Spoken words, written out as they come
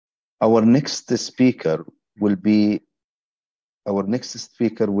Our next speaker will be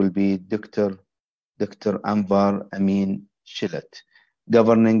Dr. Anvar Ameen Chelat,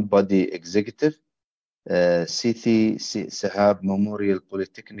 Governing Body Executive, Siti Sahab Memorial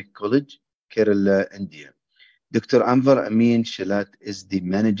Polytechnic College, Kerala, India. Dr. Anvar Ameen Chelat is the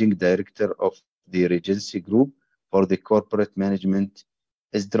Managing Director of the Regency Group for the Corporate Management,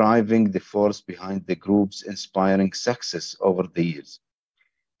 is driving the force behind the group's inspiring success over the years.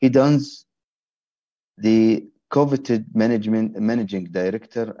 He does the coveted managing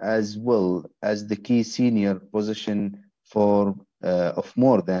director as well as the key senior position of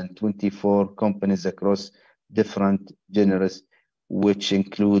more than 24 companies across different genres, which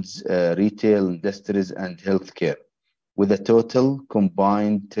includes retail, industries, and healthcare, with a total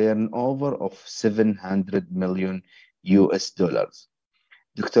combined turnover of 700 million US dollars.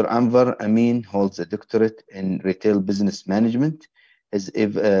 Dr. Anvar Ameen holds a doctorate in retail business management. His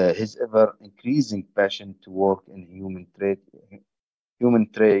ever-increasing passion to work in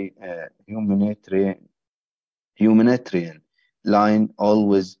humanitarian line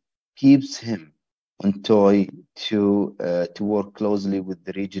always keeps him on toy to work closely with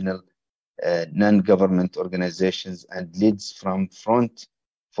the regional non-government organizations and leads from front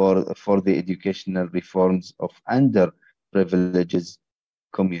for the educational reforms of underprivileged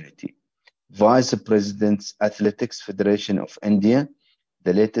community. Vice President, Athletics Federation of India,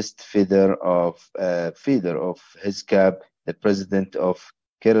 the latest feather of his cap, the president of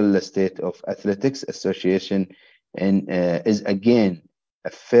Kerala State of Athletics Association, and is again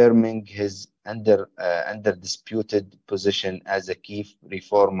affirming his undisputed position as a key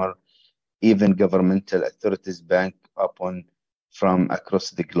reformer. Even governmental authorities bank upon from across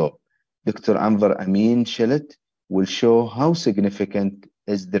the globe. Dr. Anvar Ameen Chelat will show how significant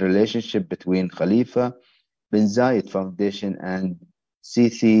is the relationship between Khalifa bin Zayed Foundation and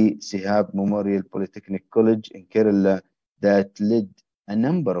Siti Sihab Memorial Polytechnic College in Kerala that led a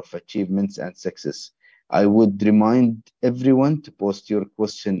number of achievements and success. I would remind everyone to post your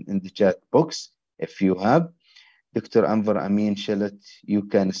question in the chat box if you have. Dr. Anvar Ameen Chelat, you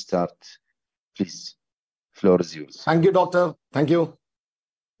can start. Please, floor is yours. Thank you, Doctor. Thank you.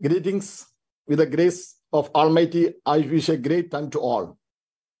 Greetings. With the grace of Almighty, I wish a great time to all.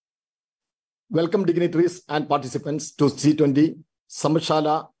 Welcome dignitaries and participants to G20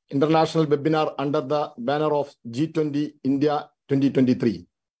 Samajshala International Webinar under the banner of G20 India 2023,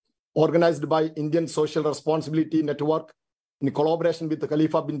 organized by Indian Social Responsibility Network in collaboration with the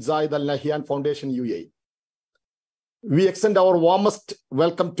Khalifa bin Zayed Al Nahyan Foundation UAE. We extend our warmest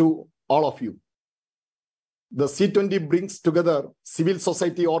welcome to all of you. The C20 brings together civil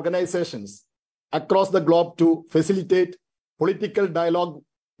society organizations across the globe to facilitate political dialogue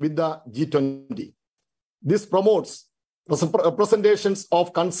with the G20. This promotes representations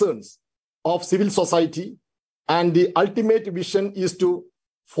of concerns of civil society, and the ultimate vision is to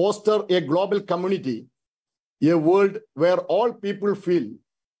foster a global community, a world where all people feel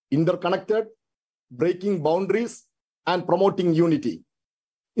interconnected, breaking boundaries, and promoting unity.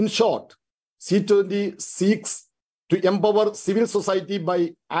 In short, C20 seeks to empower civil society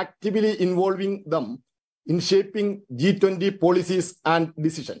by actively involving them in shaping G20 policies and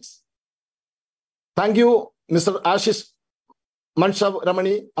decisions. Thank you, Mr. Ashish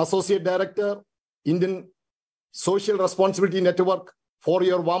Manshav-Ramani, Associate Director, Indian Social Responsibility Network, for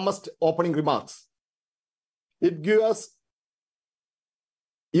your warmest opening remarks. It gives us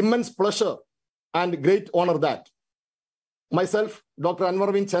immense pleasure and great honor that myself, Dr.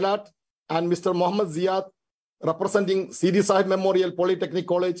 Anvar bin Chelat, and Mr. Mohammed Ziyad, representing Sidi Sahib Memorial Polytechnic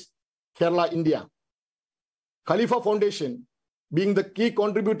College, Kerala, India. Khalifa Foundation, being the key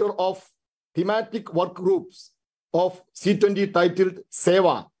contributor of thematic work groups of C20 titled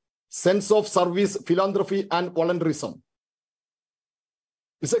Sewa, Sense of Service, Philanthropy, and Volunteerism.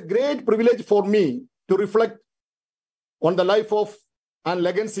 It's a great privilege for me to reflect on the life of and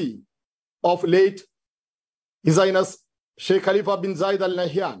legacy of late His Highness Sheikh Khalifa bin Zayed Al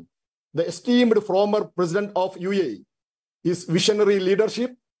Nahyan, the esteemed former president of UAE. His visionary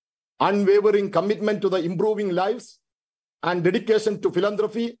leadership, unwavering commitment to the improving lives, and dedication to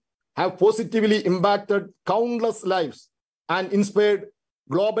philanthropy have positively impacted countless lives and inspired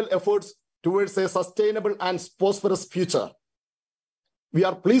global efforts towards a sustainable and prosperous future. We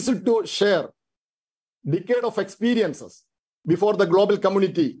are pleased to share a decade of experiences before the global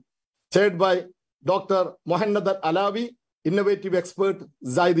community, chaired by Dr. Mohammed Alawi, innovative expert,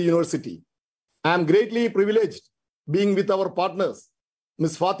 Zayed University. I am greatly privileged being with our partners,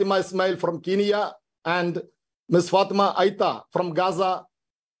 Ms. Fatima Ismail from Kenya and Ms. Fatima Aita from Gaza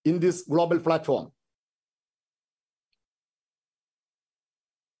in this global platform.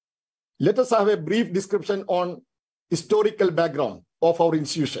 Let us have a brief description on historical background of our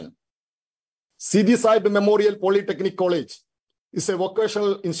institution. C.D. Zayed Memorial Polytechnic College is a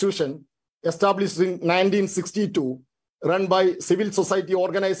vocational institution established in 1962, run by civil society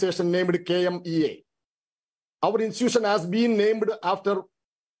organization named KMEA. Our institution has been named after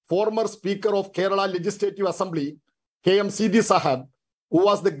former Speaker of Kerala Legislative Assembly, KM C.D. Sahab, who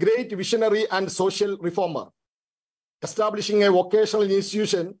was the great visionary and social reformer. Establishing a vocational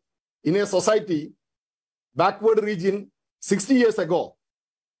institution in a society, backward region, 60 years ago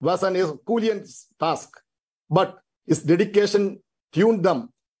was an Herculean task, but his dedication tuned them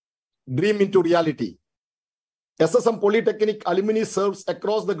dream into reality. SSM Polytechnic alumni serves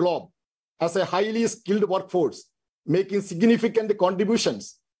across the globe as a highly skilled workforce, making significant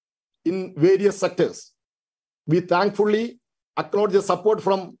contributions in various sectors. We thankfully acknowledge the support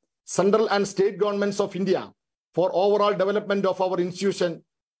from central and state governments of India for overall development of our institution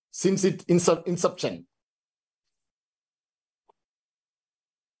since its inception.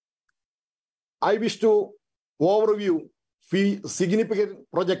 I wish to overview few significant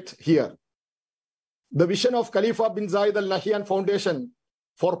projects here. The vision of Khalifa bin Zayed Al Nahyan Foundation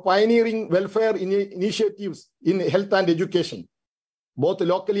for pioneering welfare initiatives in health and education, both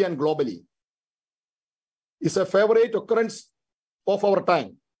locally and globally, is a favorite occurrence of our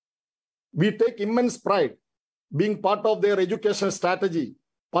time. We take immense pride being part of their educational strategy,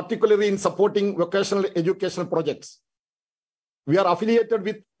 particularly in supporting vocational educational projects. We are affiliated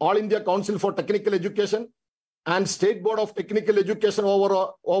with All India Council for Technical Education and State Board of Technical Education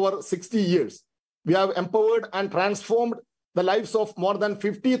over 60 years. We have empowered and transformed the lives of more than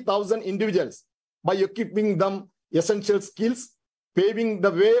 50,000 individuals by equipping them essential skills, paving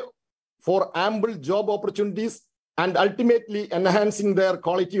the way for ample job opportunities, and ultimately enhancing their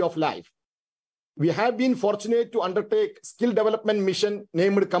quality of life. We have been fortunate to undertake skill development mission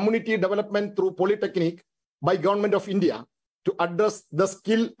named Community Development through Polytechnic by Government of India to address the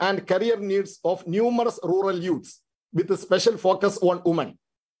skill and career needs of numerous rural youths with a special focus on women.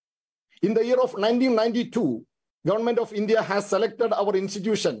 In the year of 1992, Government of India has selected our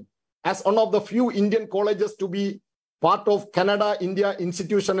institution as one of the few Indian colleges to be part of Canada-India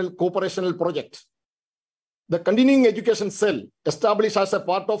Institutional Cooperational Project. The Continuing Education Cell, established as a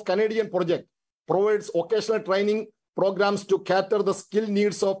part of Canadian project, provides vocational training programs to cater the skill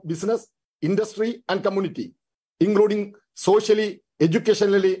needs of business, industry, and community, including socially,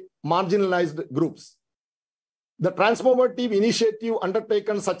 educationally marginalized groups. The transformative initiative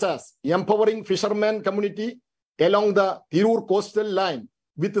undertaken such as empowering fishermen community along the Tirur coastal line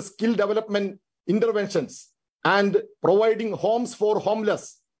with skill development interventions and providing homes for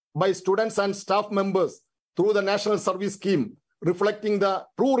homeless by students and staff members through the National Service Scheme, reflecting the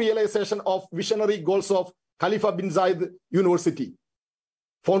true realization of visionary goals of Khalifa bin Zayed University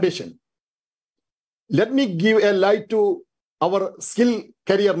Foundation. Let me give a light to our skill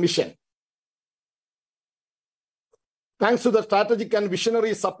career mission. Thanks to the strategic and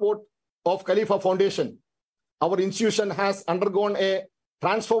visionary support of Khalifa Foundation, our institution has undergone a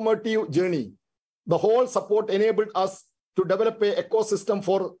transformative journey. The whole support enabled us to develop an ecosystem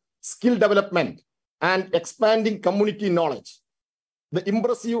for skill development and expanding community knowledge. The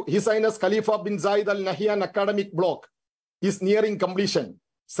impressive His Highness Khalifa bin Zayed Al Nahyan academic block is nearing completion,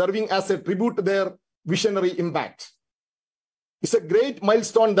 serving as a tribute to their visionary impact. It's a great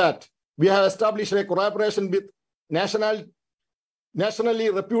milestone that we have established a collaboration with nationally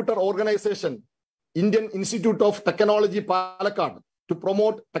reputed organization, Indian Institute of Technology, Palakkad, to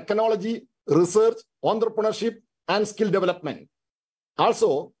promote technology, research, entrepreneurship, and skill development.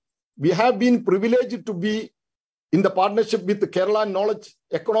 Also, we have been privileged to be in the partnership with the Kerala Knowledge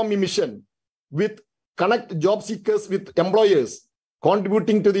Economy Mission with Connect Job Seekers with Employers,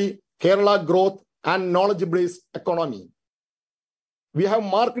 contributing to the Kerala growth and knowledge-based economy. We have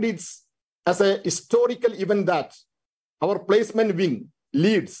marked it as a historical event that our placement wing,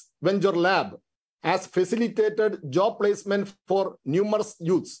 Leeds Venture Lab, has facilitated job placement for numerous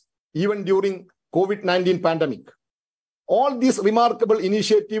youths, even during COVID-19 pandemic. All these remarkable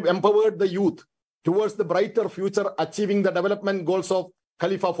initiatives empowered the youth towards the brighter future, achieving the development goals of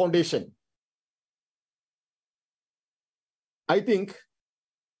Khalifa Foundation. I think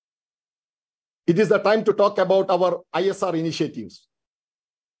it is the time to talk about our ISR initiatives.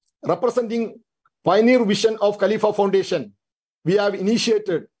 Representing pioneer vision of Khalifa Foundation, we have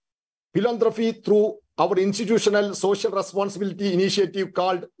initiated philanthropy through our institutional social responsibility initiative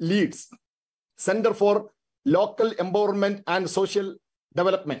called LEADS, Center for Local Empowerment and Social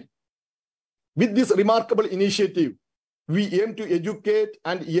Development. With this remarkable initiative, we aim to educate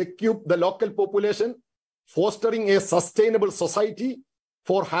and equip the local population, fostering a sustainable society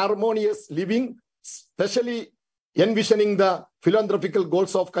for harmonious living, especially envisioning the philanthropic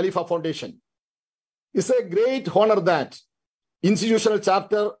goals of Khalifa Foundation. It's a great honor that institutional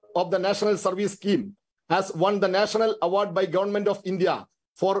chapter of the National Service Scheme has won the National Award by Government of India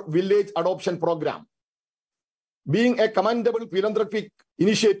for Village Adoption Program. Being a commendable philanthropic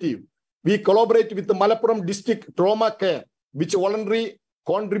initiative, we collaborate with the Malappuram District Trauma Care, which voluntarily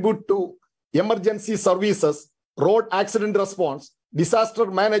contribute to emergency services, road accident response, disaster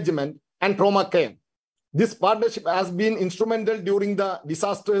management, and trauma care. This partnership has been instrumental during the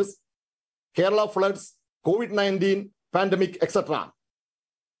disasters, Kerala floods, COVID-19, pandemic, etc.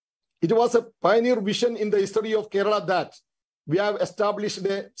 It was a pioneer vision in the history of Kerala that we have established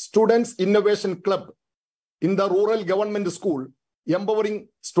a Students Innovation Club in the rural government school, empowering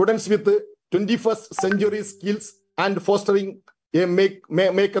students with 21st century skills and fostering a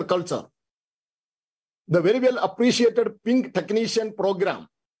maker culture. The very well appreciated Pink Technician Program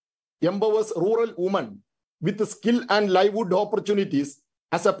empowers rural women with skill and livelihood opportunities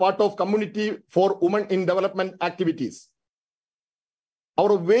as a part of community for women in development activities.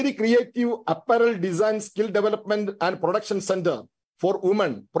 Our very creative apparel design skill development and production center for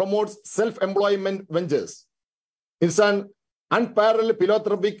women promotes self-employment ventures. It's an unparalleled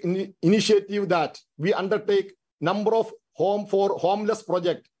philanthropic initiative that we undertake number of home for homeless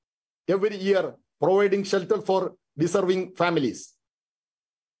projects every year, providing shelter for deserving families.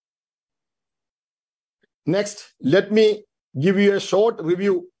 Next, let me give you a short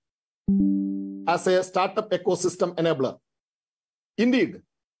review as a startup ecosystem enabler. Indeed,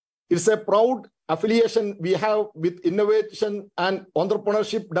 it's a proud affiliation we have with Innovation and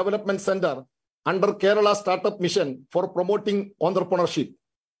Entrepreneurship Development Center under Kerala Startup Mission for promoting entrepreneurship.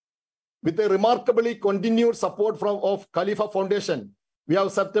 With a remarkably continued support of Khalifa Foundation, we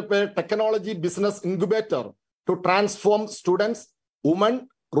have set up a technology business incubator to transform students, women,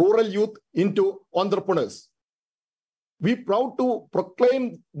 rural youth into entrepreneurs. We are proud to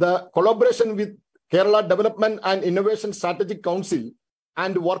proclaim the collaboration with Kerala Development and Innovation Strategic Council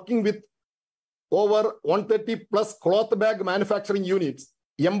and working with over 130 plus cloth bag manufacturing units,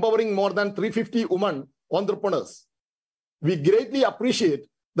 empowering more than 350 women entrepreneurs. We greatly appreciate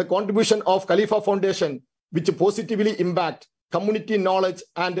the contribution of Khalifa Foundation, which positively impact community knowledge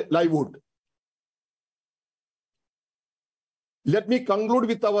and livelihood. Let me conclude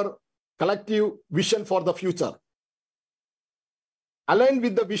with our collective vision for the future. Aligned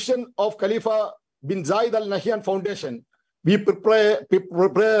with the vision of Khalifa bin Zayed Al Nahyan Foundation, we prepare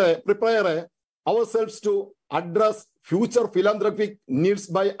ourselves to address future philanthropic needs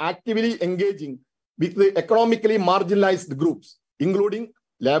by actively engaging with the economically marginalized groups, including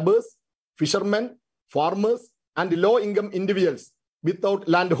laborers, fishermen, farmers, and low-income individuals without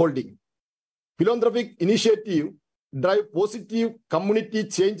land holding. Philanthropic initiative drive positive community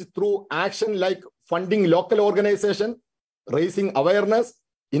change through action like funding local organizations, raising awareness,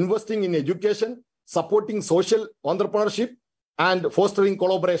 investing in education, supporting social entrepreneurship, and fostering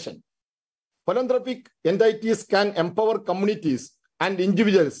collaboration. Philanthropic entities can empower communities and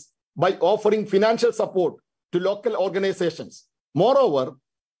individuals by offering financial support to local organizations. Moreover,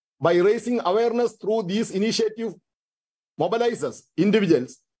 by raising awareness through these initiatives, mobilizes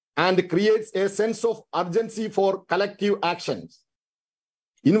individuals and creates a sense of urgency for collective actions.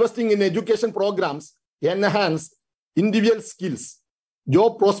 Investing in education programs enhance individual skills,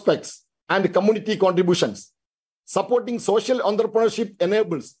 job prospects, and community contributions. Supporting social entrepreneurship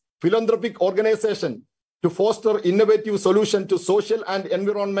enables philanthropic organizations to foster innovative solutions to social and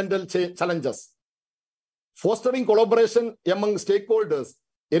environmental challenges. Fostering collaboration among stakeholders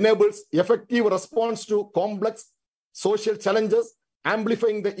enables effective response to complex social challenges,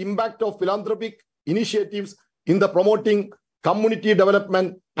 amplifying the impact of philanthropic initiatives in the promoting community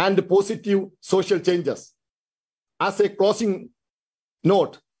development and positive social changes. As a closing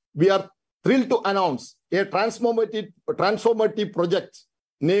note, we are thrilled to announce a transformative project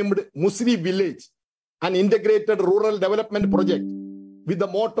named Musri Village, an integrated rural development project with the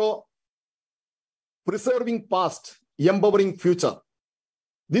motto, preserving past, empowering future.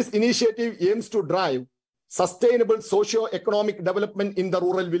 This initiative aims to drive sustainable socio-economic development in the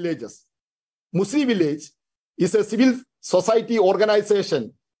rural villages. Musri Village is a civil society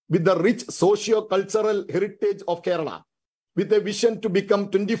organization with the rich socio-cultural heritage of Kerala, with a vision to become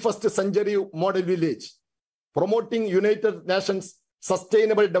 21st century model village, promoting United Nations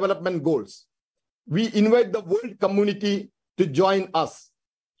Sustainable Development Goals. We invite the world community to join us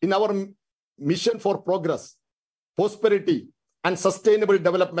in our mission for progress, prosperity, and sustainable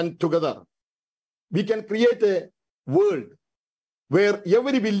development together. We can create a world where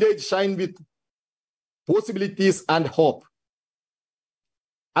every village shines with possibilities and hope.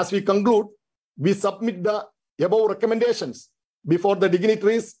 As we conclude, we submit the above recommendations before the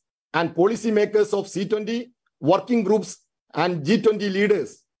dignitaries and policymakers of C20, working groups, and G20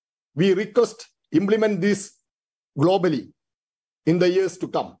 leaders. We request implement this globally in the years to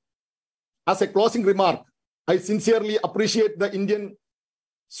come. As a closing remark, I sincerely appreciate the Indian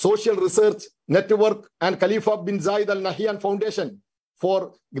Social Research Network and Khalifa bin Zayed Al Nahyan Foundation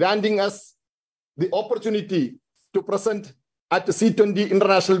for granting us the opportunity to present at the C20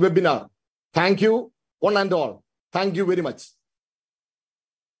 International Webinar. Thank you, one and all. Thank you very much.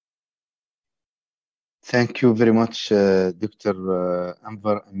 Thank you very much, Dr.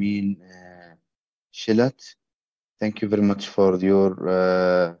 Anvar Ameen Chelat. Thank you very much for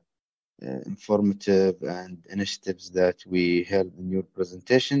your informative and initiatives that we held in your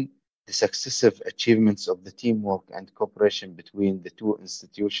presentation. The successive achievements of the teamwork and cooperation between the two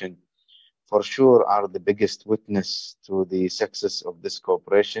institutions for sure are the biggest witness to the success of this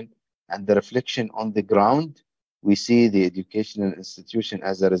cooperation, and the reflection on the ground. We see the educational institution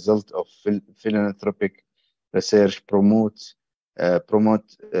as a result of philanthropic research promotes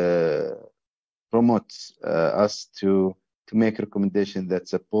us to make recommendations that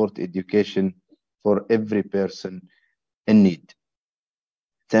support education for every person in need.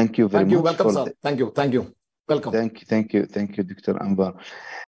 Thank you very much. Welcome, sir. Thank you. Welcome. Thank you, Dr. Anvar.